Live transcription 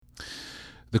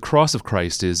The cross of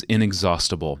Christ is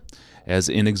inexhaustible as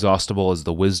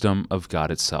the wisdom of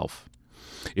God itself.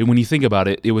 And when you think about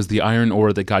it, it was the iron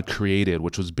ore that God created,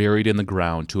 which was buried in the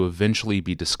ground to eventually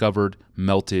be discovered,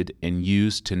 melted, and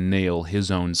used to nail his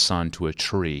own Son to a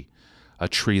tree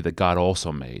that God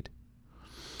also made.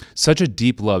 Such a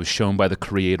deep love shown by the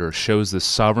Creator shows the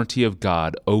sovereignty of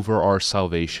God over our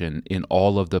salvation in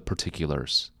all of the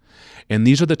particulars. And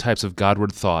these are the types of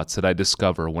Godward thoughts that I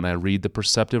discover when I read the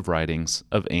perceptive writings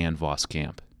of Ann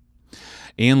Voskamp.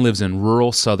 Ann lives in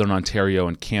rural southern Ontario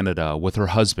in Canada with her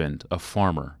husband, a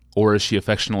farmer, or as she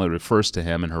affectionately refers to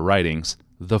him in her writings,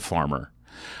 the farmer.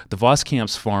 The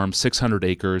Voskamps farm 600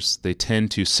 acres, they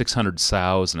tend to 600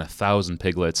 sows and 1,000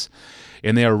 piglets,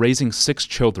 and they are raising 6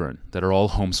 children that are all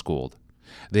homeschooled.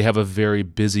 They have a very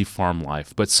busy farm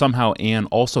life, but somehow Ann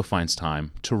also finds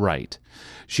time to write.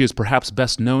 She is perhaps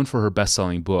best known for her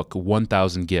best-selling book,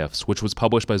 1,000 Gifts, which was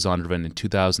published by Zondervan in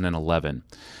 2011.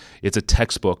 It's a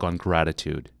textbook on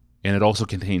gratitude, and it also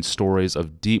contains stories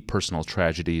of deep personal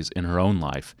tragedies in her own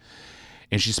life.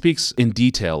 And she speaks in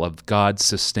detail of God's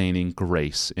sustaining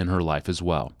grace in her life as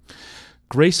well.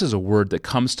 Grace is a word that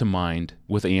comes to mind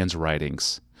with Ann's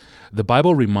writings. The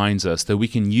Bible reminds us that we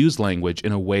can use language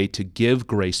in a way to give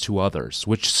grace to others,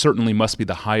 which certainly must be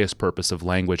the highest purpose of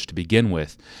language to begin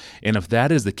with. And if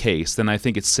that is the case, then I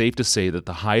think it's safe to say that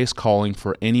the highest calling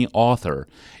for any author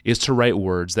is to write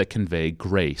words that convey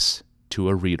grace to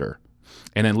a reader.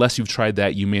 And unless you've tried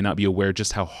that, you may not be aware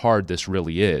just how hard this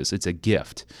really is. It's a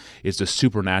gift. It's a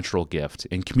supernatural gift.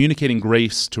 And communicating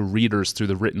grace to readers through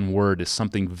the written word is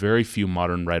something very few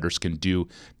modern writers can do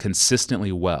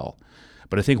consistently well.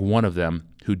 But I think one of them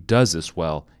who does this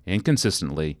well and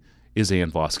consistently is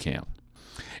Ann Voskamp.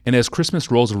 And as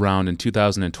Christmas rolls around in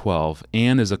 2012,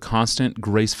 Ann is a constant,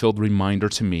 grace-filled reminder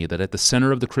to me that at the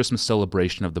center of the Christmas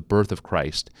celebration of the birth of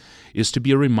Christ is to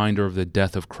be a reminder of the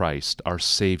death of Christ, our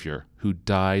Savior, who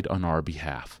died on our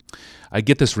behalf. I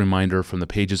get this reminder from the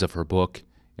pages of her book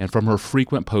and from her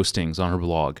frequent postings on her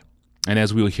blog. And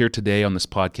as we will hear today on this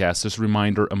podcast, this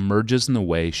reminder emerges in the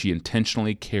way she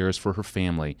intentionally cares for her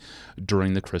family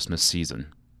during the Christmas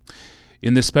season.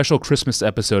 In this special Christmas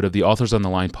episode of the Authors on the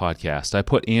Line podcast, I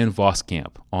put Ann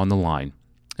Voskamp on the line,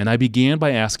 and I began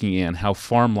by asking Ann how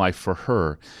farm life for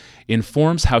her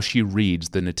informs how she reads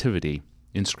the Nativity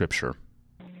in Scripture.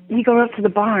 We go up to the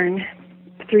barn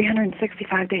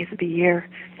 365 days of the year.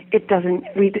 It doesn't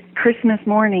read Christmas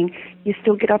morning. You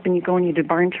still get up and you go and you do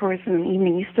barn chores, and in the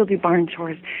evening you still do barn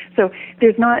chores. So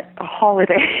there's not a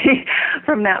holiday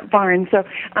from that barn. So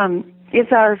it's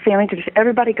our family tradition.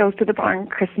 Everybody goes to the barn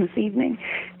Christmas evening.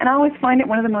 And I always find it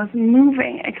one of the most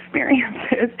moving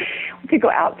experiences. We could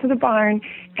go out to the barn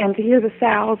and to hear the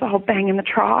sows all banging the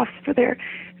troughs for their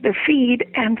feed,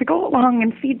 and to go along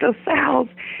and feed those sows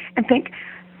and think,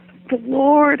 the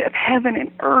Lord of heaven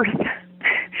and earth,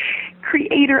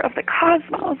 Creator of the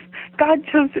cosmos, God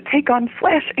chose to take on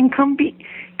flesh and come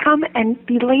and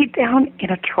be laid down in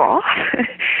a trough.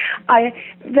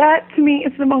 That to me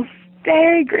is the most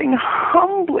staggering,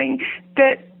 humbling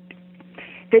that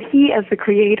He, as the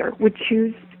Creator, would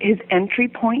choose His entry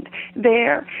point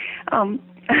there.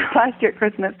 Last year at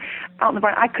Christmas, out in the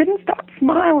barn, I couldn't stop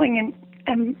smiling,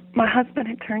 and my husband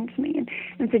had turned to me and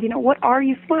said, what are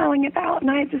you smiling about? And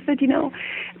I just said,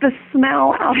 the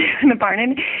smell out in the barn.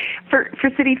 And for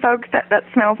city folks, that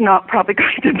smell's not probably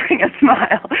going to bring a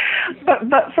smile.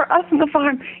 But for us in the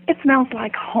farm, it smells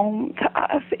like home to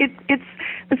us. It's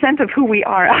the sense of who we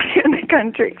are out here in the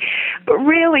country. But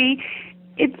really,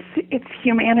 it's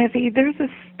humanity. There's a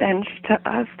stench to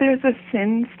us. There's a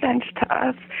sin stench to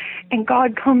us. And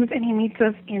God comes and He meets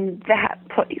us in that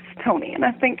place, Tony. And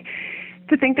I think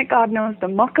to think that God knows the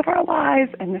muck of our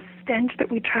lives and the stench that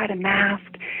we try to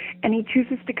mask, and He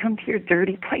chooses to come to your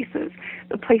dirty places,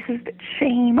 the places that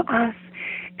shame us.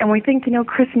 And we think,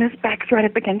 Christmas backs right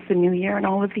up against the New Year and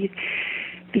all of these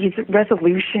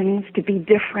resolutions to be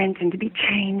different and to be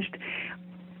changed.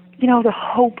 The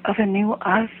hope of a new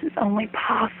us is only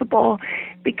possible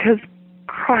because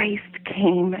Christ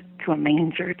came to a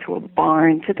manger, to a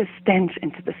barn, to the stench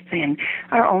and to the sin.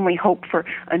 Our only hope for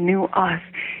a new us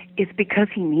is because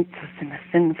He meets us in the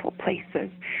sinful places.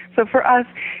 So for us,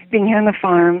 being here on the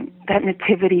farm, that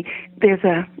nativity, there's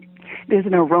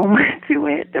an aroma to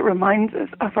it that reminds us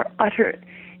of our utter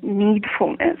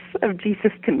needfulness of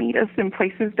Jesus to meet us in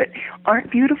places that aren't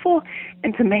beautiful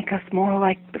and to make us more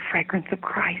like the fragrance of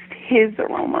Christ, His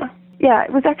aroma. Yeah,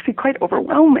 it was actually quite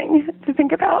overwhelming to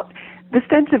think about the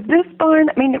stench of this barn.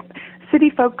 city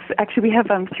folks, actually, we have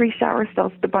 3 shower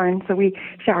stalls at the barn, so we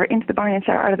shower into the barn and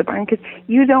shower out of the barn because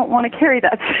you don't want to carry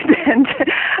that stench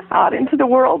out into the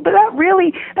world. But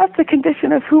that's the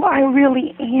condition of who I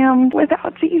really am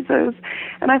without Jesus.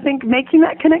 And I think making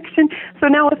that connection, so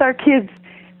now with our kids,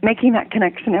 making that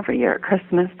connection every year at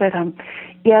Christmas, that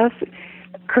yes,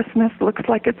 Christmas looks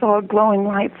like it's all glowing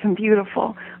lights and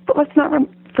beautiful, but let's not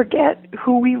forget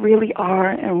who we really are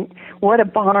and what a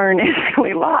barn is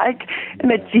really like,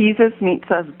 and that Jesus meets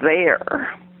us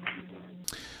there.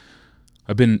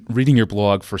 I've been reading your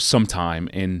blog for some time,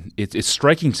 and it's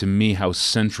striking to me how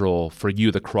central for you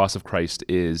the cross of Christ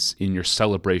is in your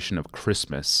celebration of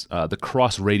Christmas. The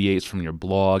cross radiates from your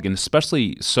blog, and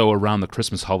especially so around the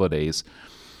Christmas holidays.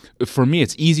 For me,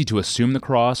 it's easy to assume the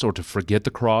cross or to forget the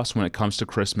cross when it comes to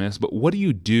Christmas, but what do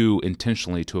you do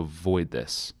intentionally to avoid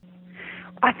this?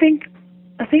 I think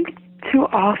too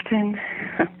often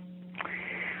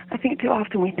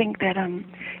we think that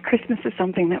Christmas is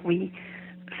something that we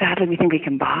think we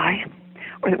can buy,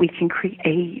 or that we can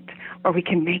create, or we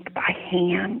can make by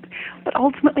hand. But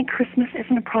ultimately, Christmas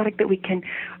isn't a product that we can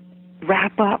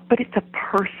wrap up, but it's a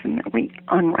person that we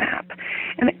unwrap.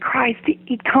 And that Christ,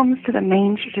 he comes to the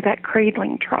manger, to that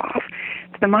cradling trough,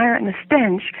 to the mire and the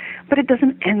stench, but it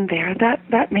doesn't end there.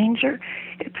 That manger,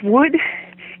 it's wood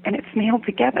and it's nailed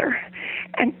together.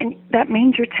 And that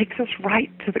manger takes us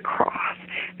right to the cross.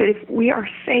 That if we are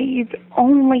saved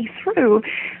only through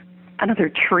another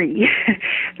tree,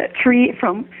 that tree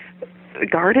from the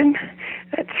garden,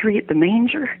 that tree at the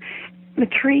manger, the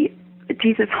tree that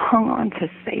Jesus hung on to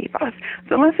save us.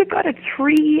 So unless we've got a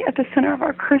tree at the center of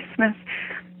our Christmas,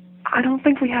 I don't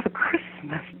think we have a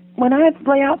Christmas. When I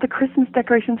lay out the Christmas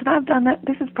decorations, and I've done that,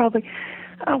 this is probably,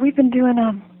 we've been doing,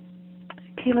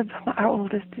 Caleb, our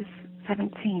oldest, is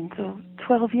 17, so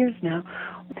 12 years now.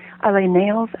 I lay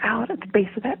nails out at the base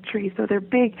of that tree, so they're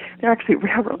big. They're actually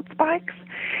railroad spikes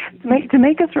to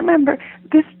make us remember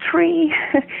this tree,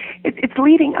 it's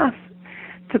leading us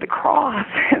to the cross,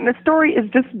 and the story is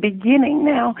just beginning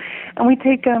now. And we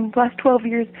take the last 12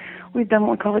 years, we've done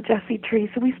what we call a Jesse tree.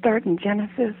 So we start in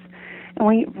Genesis, and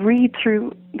we read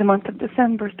through the month of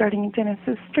December, starting in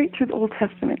Genesis, straight through the Old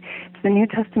Testament to the New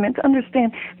Testament, to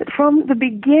understand that from the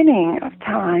beginning of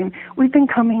time, we've been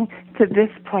coming to this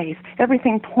place,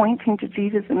 everything pointing to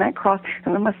Jesus and that cross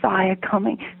and the Messiah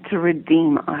coming to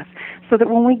redeem us. So that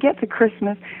when we get to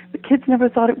Christmas, the kids never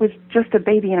thought it was just a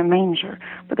baby in a manger,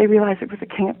 but they realized it was the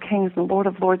King of Kings and the Lord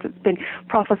of Lords. It's been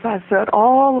prophesied throughout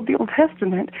all of the Old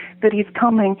Testament that he's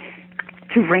coming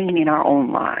to reign in our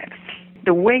own lives.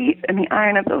 The weight and the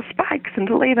iron of those spikes, and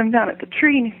to lay them down at the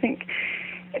tree, and you think,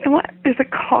 you know what, there's a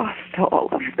cost to all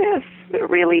of this.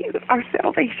 Really, our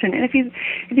salvation. And if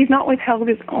he's not withheld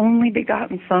his only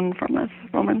begotten Son from us,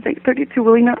 Romans 8:32,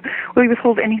 will he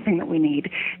withhold anything that we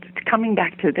need? Coming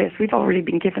back to this, we've already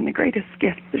been given the greatest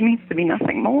gift. There needs to be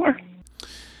nothing more.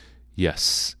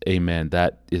 Yes, amen.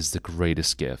 That is the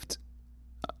greatest gift.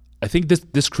 I think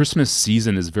this Christmas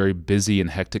season is very busy and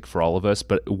hectic for all of us,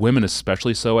 but women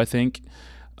especially so, I think.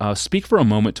 Speak for a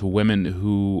moment to women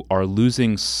who are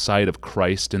losing sight of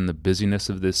Christ in the busyness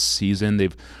of this season.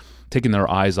 They've taken their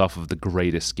eyes off of the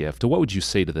greatest gift. What would you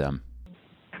say to them?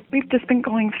 We've just been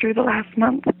going through the last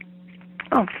month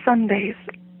of Sundays,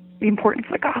 the importance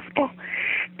of the gospel.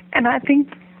 And I think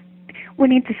we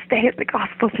need to stay at the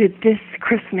gospel through this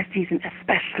Christmas season,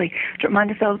 especially to remind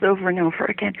ourselves over and over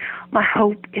again, my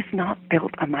hope is not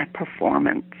built on my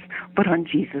performance, but on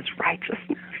Jesus'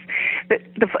 righteousness.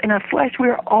 In our flesh, we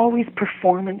are always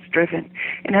performance-driven,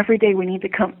 and every day we need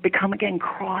to become again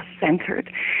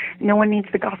cross-centered. No one needs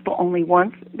the gospel only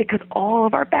once, because all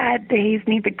of our bad days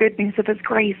need the good news of his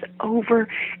grace over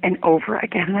and over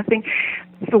again. And I think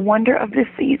the wonder of this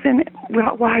season,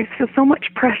 wives feel so much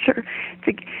pressure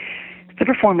to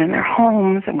perform in their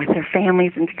homes and with their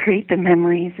families, and to create the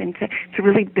memories, and to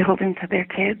really build into their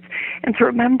kids, and to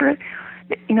remember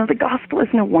that, the gospel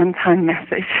isn't a one-time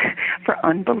message for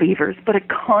unbelievers, but a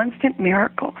constant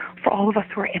miracle for all of us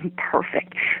who are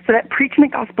imperfect. So that preaching the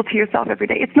gospel to yourself every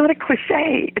day, it's not a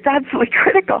cliche. It's absolutely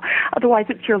critical. Otherwise,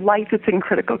 it's your life that's in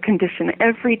critical condition.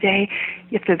 Every day,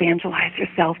 you have to evangelize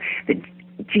yourself that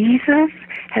Jesus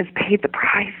has paid the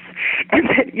price, and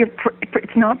that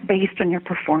it's not based on your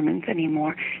performance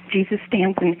anymore. Jesus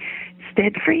stands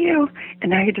instead for you, and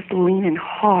now you're just leaning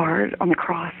hard on the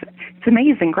cross. It's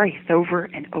amazing grace over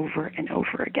and over and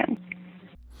over again.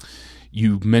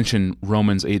 You mentioned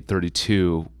Romans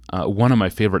 8:32. One of my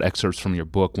favorite excerpts from your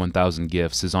book, 1,000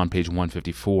 Gifts, is on page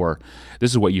 154. This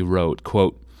is what you wrote,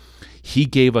 quote, "He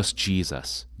gave us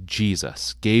Jesus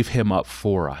gave him up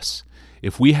for us.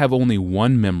 If we have only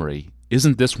one memory,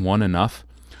 isn't this one enough?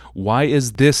 Why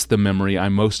is this the memory I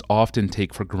most often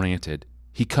take for granted?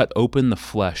 He cut open the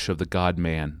flesh of the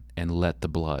God-man and let the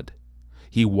blood.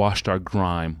 He washed our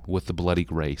grime with the bloody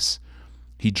grace.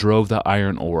 He drove the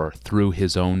iron ore through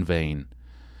his own vein.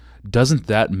 Doesn't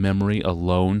that memory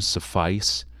alone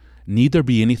suffice? Need there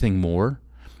be anything more?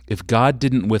 If God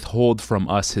didn't withhold from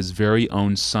us his very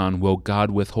own Son, will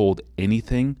God withhold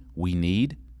anything we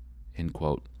need? End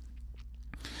quote.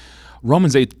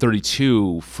 Romans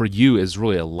 8:32 for you is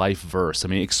really a life verse. I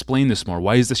mean, explain this more.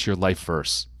 Why is this your life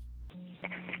verse?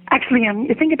 Actually,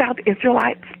 you think about the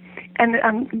Israelites,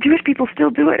 and Jewish people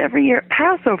still do it every year at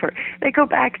Passover. They go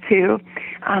back to,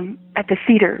 at the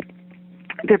Seder,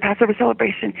 their Passover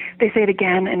celebration, they say it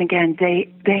again and again, day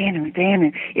in and day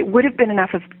in. It would have been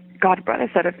enough if God brought us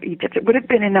out of Egypt. It would have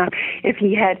been enough if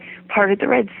he had parted the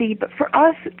Red Sea. But for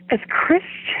us as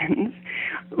Christians,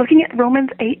 looking at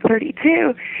Romans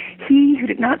 8:32, he who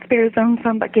did not spare his own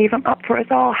Son but gave him up for us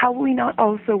all, how will he not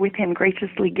also with him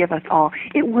graciously give us all?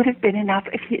 It would have been enough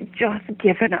if he had just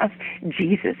given us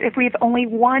Jesus. If we have only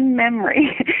one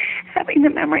memory, having the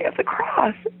memory of the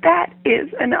cross, that is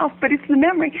enough. But it's the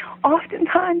memory.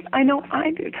 Oftentimes, I know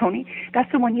I do, Tony,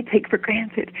 that's the one you take for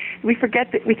granted. We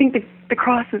forget that we think that the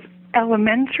cross is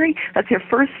elementary, that's your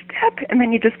first step, and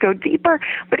then you just go deeper.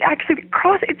 But actually, the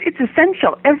cross, it's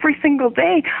essential every single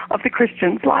day of the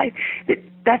Christian's life.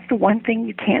 That's the one thing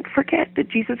you can't forget, that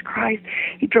Jesus Christ,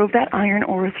 he drove that iron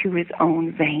ore through his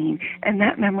own vein, and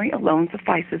that memory alone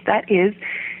suffices. That is,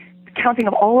 counting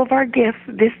of all of our gifts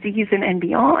this season and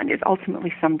beyond is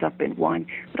ultimately summed up in one.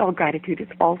 But all gratitude is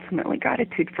ultimately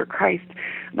gratitude for Christ,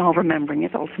 and all remembering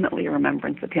is ultimately a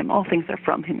remembrance of him. All things are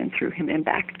from him and through him and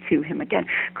back to him again.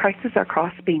 Christ is our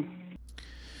crossbeam.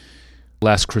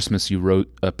 Last Christmas, you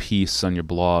wrote a piece on your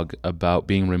blog about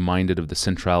being reminded of the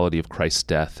centrality of Christ's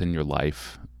death in your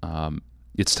life.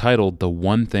 It's titled, "The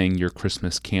One Thing Your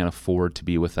Christmas Can't Afford to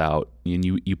Be Without," and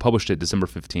you published it December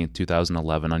 15th,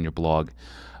 2011 on your blog,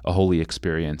 A Holy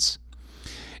Experience.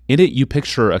 In it, you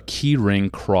picture a key ring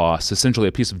cross, essentially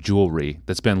a piece of jewelry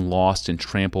that's been lost and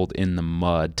trampled in the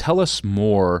mud. Tell us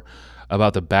more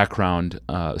about the background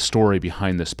story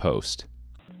behind this post.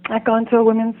 I'd gone to a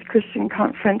women's Christian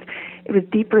conference. It was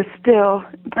deeper still,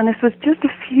 and this was just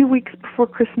a few weeks before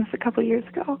Christmas a couple of years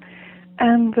ago.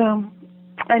 And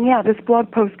yeah, this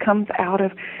blog post comes out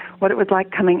of what it was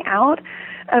like coming out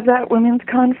of that women's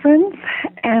conference.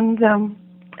 And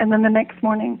then the next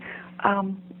morning,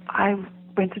 I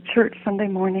went to church Sunday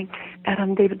morning at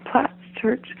David Platt's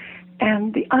church,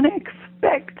 and the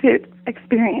unexpected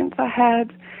experience I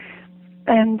had,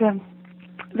 and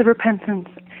the repentance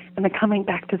and the coming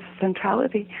back to the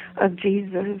centrality of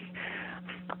Jesus.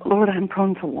 Lord, I'm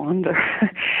prone to wander,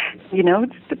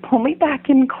 just to pull me back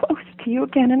in close to you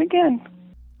again and again.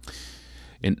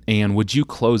 And Anne, would you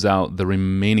close out the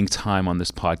remaining time on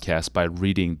this podcast by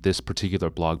reading this particular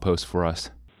blog post for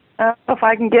us? If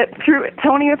I can get through it,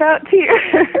 Tony, without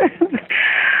tears.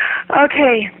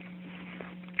 Okay.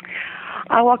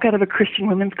 I walk out of a Christian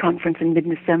women's conference in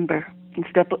mid-December and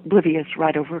step oblivious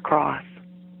right over a cross.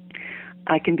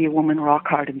 I can be a woman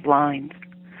rock-hard and blind,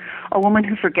 a woman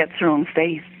who forgets her own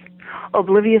face,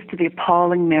 oblivious to the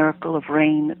appalling miracle of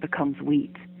rain that becomes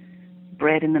wheat,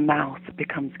 bread in the mouth that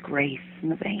becomes grace in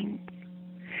the veins,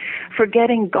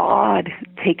 forgetting God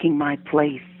taking my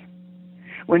place,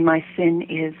 when my sin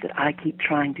is that I keep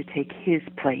trying to take his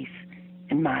place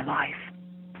in my life.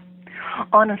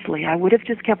 Honestly, I would have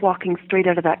just kept walking straight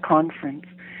out of that conference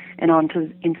and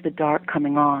into the dark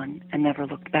coming on and never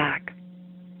looked back.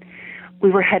 We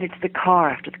were headed to the car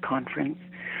after the conference.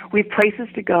 We have places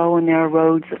to go and there are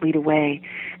roads that lead away,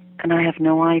 and I have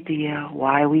no idea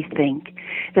why we think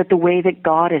that the way that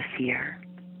God is here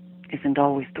isn't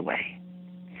always the way.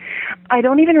 I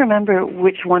don't even remember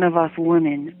which one of us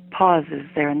women pauses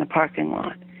there in the parking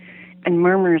lot and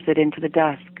murmurs it into the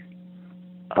dusk.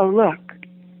 Oh, look,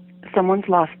 someone's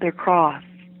lost their cross.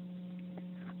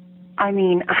 I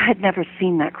mean, I had never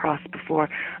seen that cross before,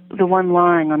 the one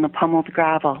lying on the pummeled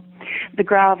gravel, the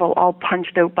gravel all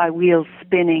punched out by wheels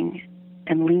spinning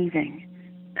and leaving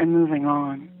and moving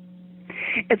on.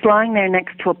 It's lying there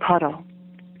next to a puddle,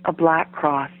 a black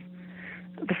cross,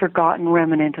 the forgotten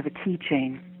remnant of a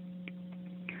keychain.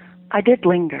 I did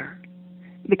linger,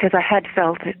 because I had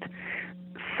felt it,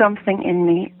 something in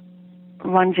me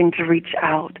lunging to reach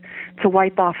out, to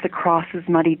wipe off the cross's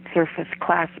muddied surface,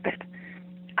 clasp it.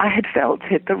 I had felt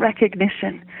it, the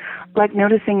recognition, like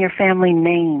noticing your family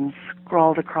names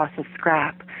scrawled across a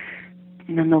scrap,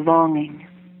 and then the longing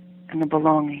and the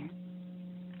belonging.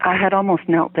 I had almost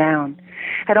knelt down,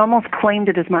 had almost claimed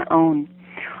it as my own,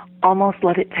 almost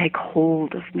let it take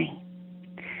hold of me.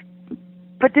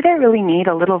 But did I really need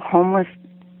a little homeless,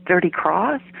 dirty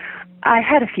cross? I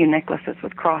had a few necklaces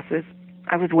with crosses.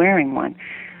 I was wearing one.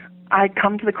 I'd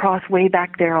come to the cross way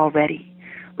back there already,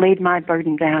 laid my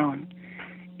burden down.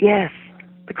 Yes,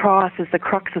 the cross is the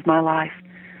crux of my life.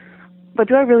 But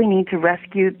do I really need to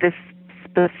rescue this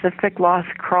specific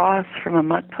lost cross from a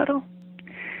mud puddle?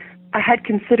 I had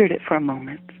considered it for a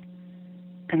moment,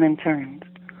 and then turned,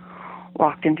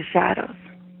 walked into shadows.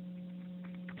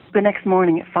 The next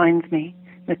morning it finds me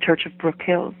in the Church of Brook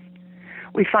Hills.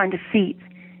 We find a seat,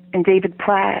 and David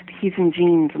Platt, he's in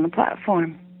jeans on the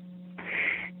platform.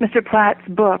 Mr. Platt's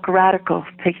book, Radical,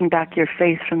 Taking Back Your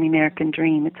Faith from the American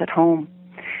Dream, it's at home,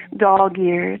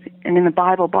 dog-eared and in the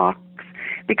Bible box,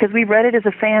 because we read it as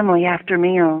a family after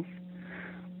meals.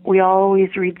 We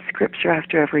always read Scripture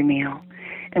after every meal,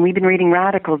 and we've been reading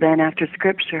Radical then after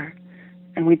Scripture,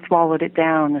 and we'd swallowed it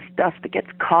down, the stuff that gets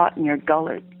caught in your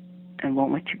gullet and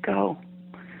won't let you go.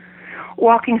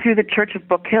 Walking through the Church of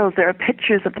Brook Hills, there are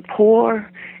pictures of the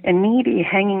poor and needy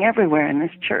hanging everywhere in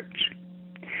this church.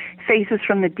 Faces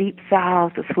from the Deep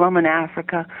South, a slum in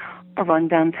Africa, a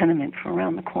rundown tenement from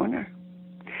around the corner.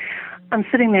 I'm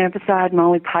sitting there beside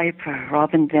Molly Piper,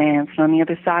 Robin Dance, and on the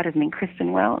other side of me,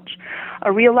 Kristen Welch,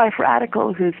 a real-life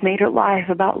radical who's made her life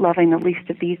about loving the least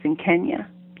of these in Kenya.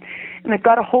 And they've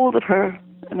got a hold of her,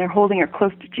 and they're holding her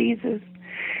close to Jesus.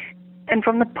 And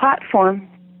from the platform,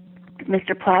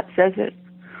 Mr. Platt says it.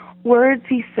 Words,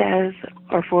 he says,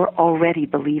 are for already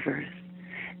believers,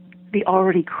 the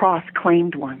already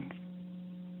cross-claimed ones.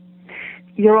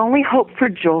 Your only hope for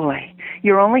joy,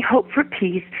 your only hope for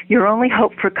peace, your only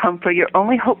hope for comfort, your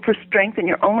only hope for strength, and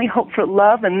your only hope for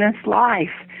love in this life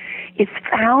is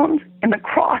found in the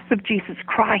cross of Jesus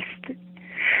Christ.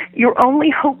 Your only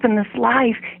hope in this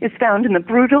life is found in the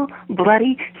brutal,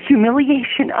 bloody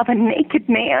humiliation of a naked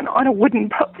man on a wooden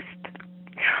post.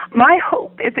 My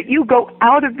hope is that you go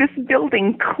out of this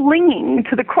building clinging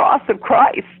to the cross of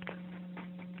Christ.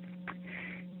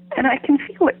 And I can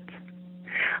feel it,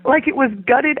 like it was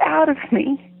gutted out of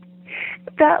me.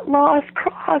 That lost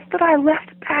cross that I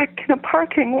left back in a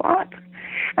parking lot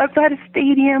outside a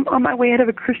stadium on my way out of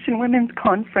a Christian women's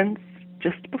conference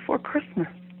just before Christmas.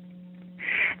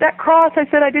 That cross I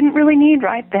said I didn't really need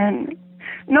right then.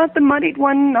 Not the muddied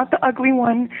one, not the ugly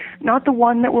one, not the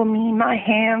one that will mean my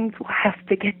hands will have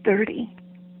to get dirty.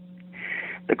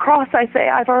 The cross I say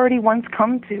I've already once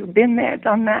come to, been there,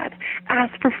 done that,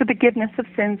 asked for forgiveness of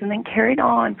sins, and then carried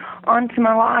on to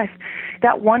my life.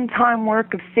 That one-time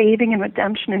work of saving and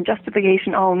redemption and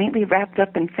justification all neatly wrapped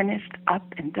up and finished, up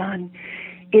and done.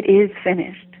 It is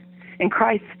finished, and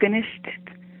Christ finished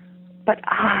it. But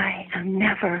I am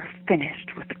never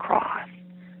finished with the cross.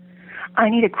 I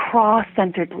need a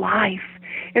cross-centered life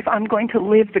if I'm going to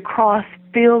live the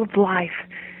cross-filled life.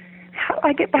 How do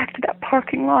I get back to that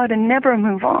parking lot and never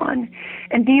move on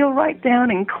and kneel right down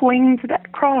and cling to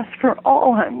that cross for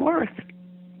all I'm worth?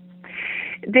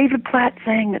 David Platt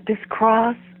saying that this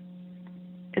cross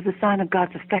is a sign of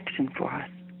God's affection for us,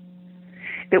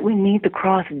 that we need the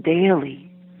cross daily,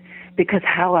 because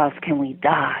how else can we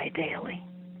die daily?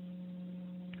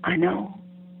 I know.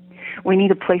 We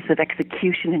need a place of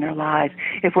execution in our lives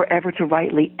if we're ever to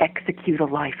rightly execute a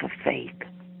life of faith.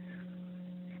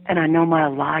 And I know my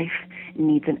life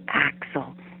needs an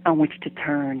axle on which to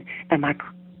turn, and my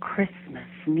Christmas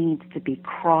needs to be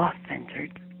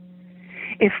cross-centered.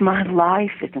 If my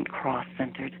life isn't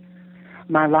cross-centered,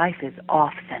 my life is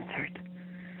off-centered,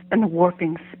 and the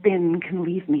warping spin can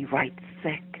leave me right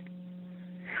sick.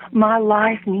 My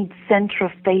life needs central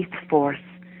faith force,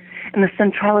 and the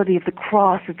centrality of the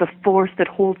cross is the force that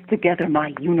holds together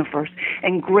my universe,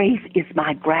 and grace is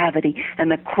my gravity,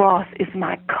 and the cross is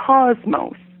my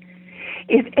cosmos.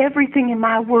 If everything in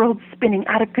my world's spinning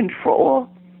out of control,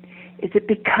 is it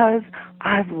because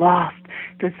I've lost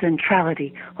the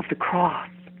centrality of the cross?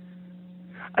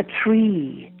 A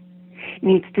tree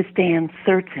needs to stand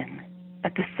certain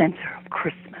at the center of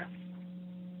Christmas.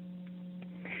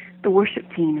 The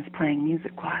worship team is playing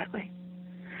music quietly.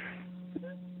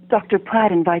 Dr.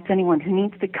 Platt invites anyone who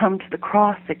needs to come to the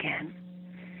cross again,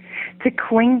 to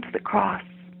cling to the cross,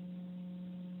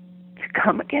 to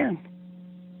come again.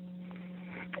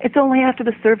 It's only after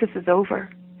the service is over,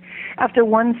 after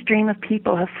one stream of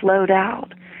people have flowed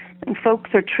out, and folks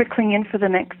are trickling in for the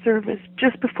next service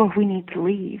just before we need to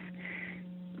leave,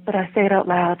 that I say it out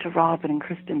loud to Robin and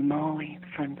Kristen and Molly, the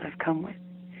friends I've come with.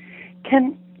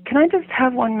 Can I just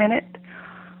have 1 minute?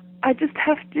 I just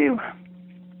have to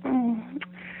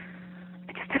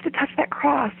touch that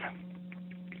cross.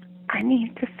 I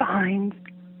need to find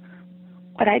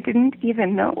what I didn't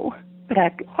even know that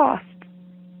I'd lost.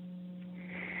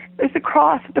 There's a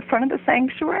cross at the front of the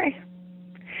sanctuary.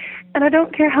 And I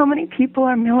don't care how many people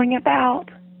are milling about.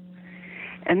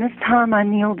 And this time I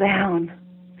kneel down.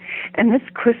 And this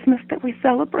Christmas that we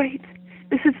celebrate,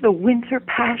 this is the winter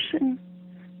passion,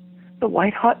 the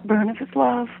white-hot burn of his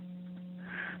love.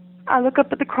 I look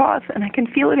up at the cross and I can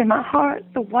feel it in my heart,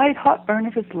 the white-hot burn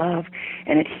of his love,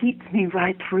 and it heats me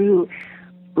right through,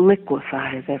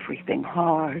 liquefies everything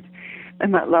hard.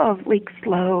 And my love leaks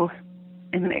slow,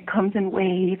 and then it comes in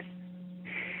waves.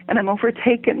 And I'm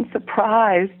overtaken,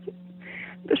 surprised,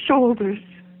 the shoulders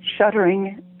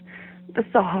shuddering, the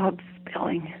sobs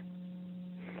spilling.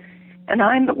 And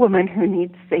I'm the woman who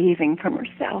needs saving from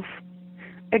herself,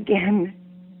 again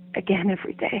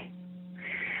every day.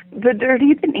 The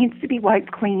dirty that needs to be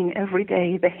wiped clean every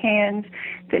day, the hands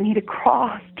that need a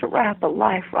cross to wrap a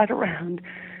life right around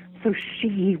so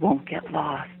she won't get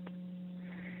lost.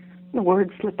 The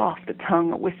words slip off the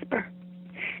tongue, a whisper.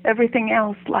 Everything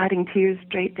else sliding tears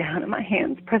straight down, and my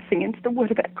hands pressing into the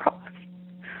wood of that cross.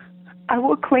 I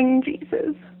will cling,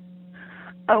 Jesus.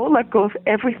 I will let go of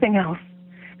everything else,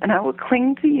 and I will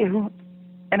cling to you,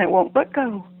 and I won't let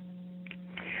go.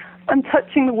 I'm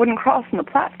touching the wooden cross on the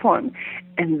platform,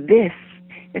 and this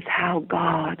is how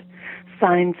God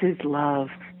signs his love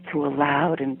to a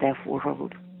loud and deaf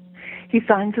world. He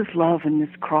signs his love in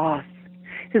this cross,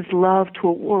 his love to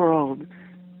a world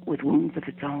with wounds of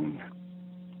its own.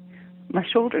 My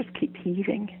shoulders keep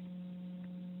heaving.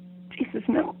 Jesus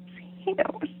knows. He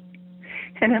knows.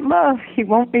 And in love, he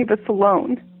won't leave us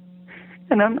alone.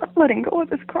 And I'm not letting go of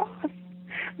this cross.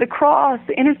 The cross,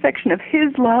 the intersection of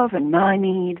his love and my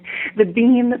need, the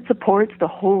beam that supports the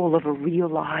whole of a real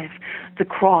life, the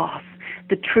cross,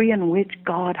 the tree on which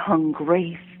God hung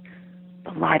grace,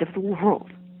 the light of the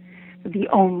world, the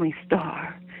only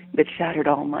star that shattered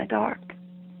all my dark.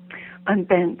 I'm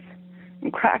bent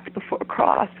and cracked before a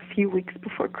cross a few weeks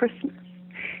before Christmas.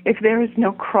 If there is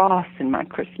no cross in my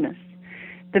Christmas,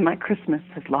 then my Christmas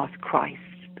has lost Christ.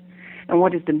 And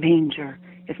what is the manger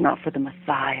if not for the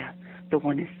Messiah, the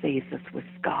one who saves us with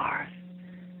scars?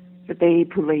 The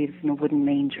babe who lays in a wooden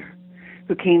manger,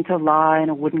 who came to lie on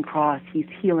a wooden cross, he's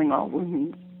healing all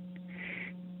wounds.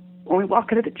 When we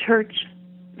walk into the church,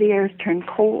 the air's turned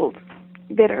cold,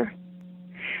 bitter.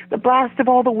 The blast of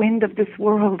all the wind of this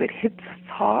world, it hits us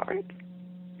hard.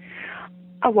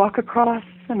 I walk across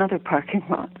another parking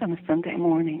lot on a Sunday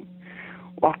morning,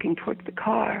 walking towards the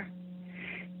car,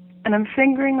 and I'm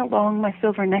fingering along my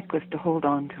silver necklace to hold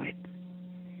on to it,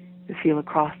 to feel a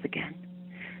cross again,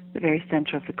 the very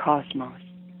center of the cosmos,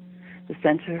 the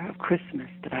center of Christmas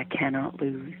that I cannot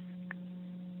lose,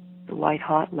 the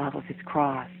white-hot love of his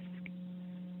cross,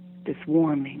 this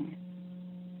warming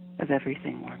of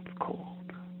everything once cold.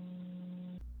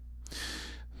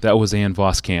 That was Ann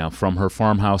Voskamp from her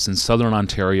farmhouse in southern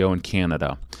Ontario in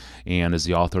Canada. Ann is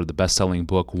the author of the best-selling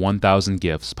book 1,000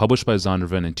 Gifts, published by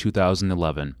Zondervan in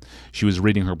 2011. She was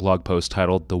reading her blog post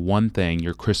titled The One Thing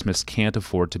Your Christmas Can't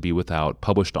Afford to Be Without,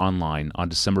 published online on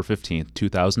December 15,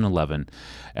 2011,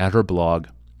 at her blog,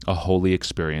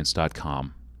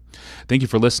 aholyexperience.com. Thank you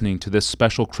for listening to this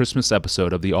special Christmas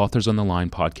episode of the Authors on the Line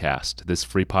podcast. This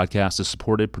free podcast is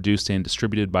supported, produced, and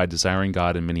distributed by Desiring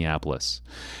God in Minneapolis.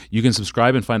 You can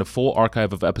subscribe and find a full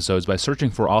archive of episodes by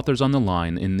searching for Authors on the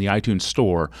Line in the iTunes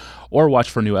Store, or watch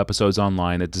for new episodes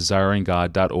online at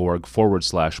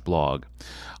desiringgod.org/blog.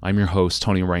 I'm your host,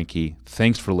 Tony Reinke.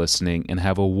 Thanks for listening, and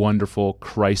have a wonderful,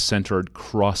 Christ-centered,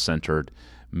 cross-centered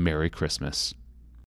Merry Christmas.